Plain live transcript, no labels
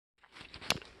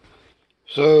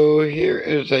So here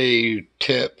is a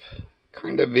tip,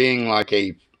 kind of being like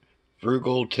a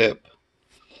frugal tip.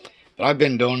 But I've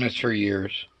been doing this for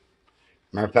years.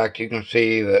 Matter of fact, you can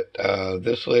see that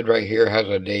this lid right here has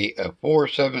a date of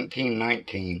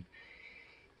 4/17/19,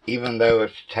 even though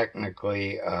it's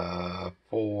technically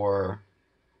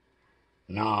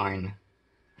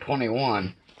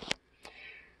 4/9/21.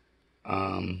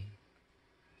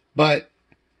 But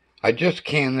I just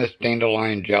canned this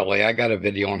dandelion jelly. I got a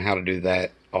video on how to do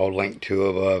that. I'll link to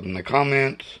above in the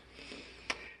comments.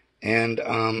 And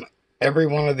every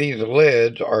one of these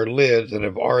lids are lids that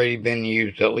have already been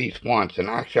used at least once. And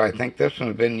actually, I think this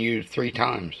one's been used 3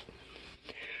 times.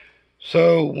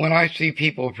 So when I see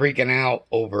people freaking out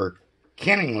over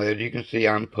canning lids, you can see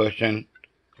I'm pushing.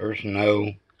 There's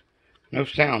no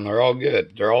sound. They're all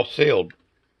good. They're all sealed.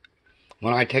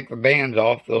 When I take the bands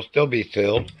off, they'll still be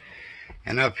sealed.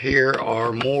 And up here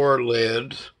are more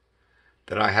lids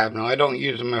that I have. Now, I don't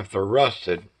use them if they're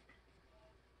rusted.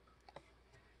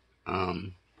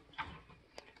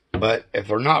 But if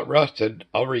they're not rusted,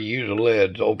 I'll reuse the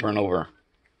lids over and over.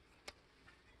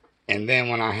 And then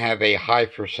when I have a high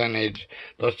percentage,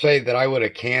 let's say that I would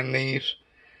have canned these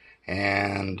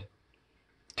and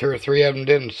 2 or 3 of them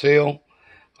didn't seal,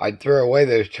 I'd throw away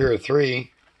those 2 or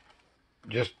 3,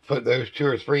 just put those 2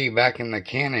 or 3 back in the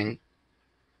canning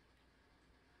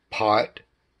pot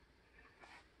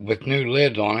with new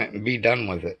lids on it and be done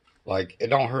with it. Like, it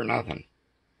don't hurt nothing.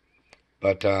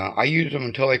 But I use them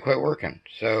until they quit working.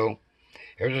 So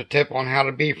here's a tip on how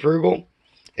to be frugal.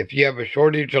 If you have a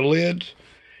shortage of lids,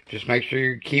 just make sure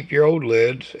you keep your old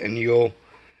lids, and you'll,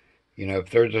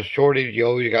 if there's a shortage, you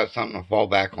always got something to fall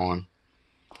back on.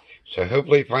 So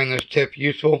hopefully you find this tip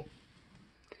useful.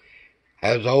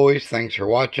 As always, thanks for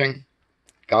watching.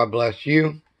 God bless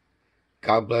you.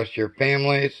 God bless your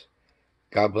families.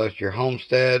 God bless your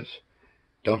homesteads.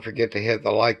 Don't forget to hit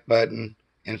the like button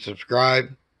and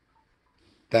subscribe.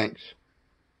 Thanks.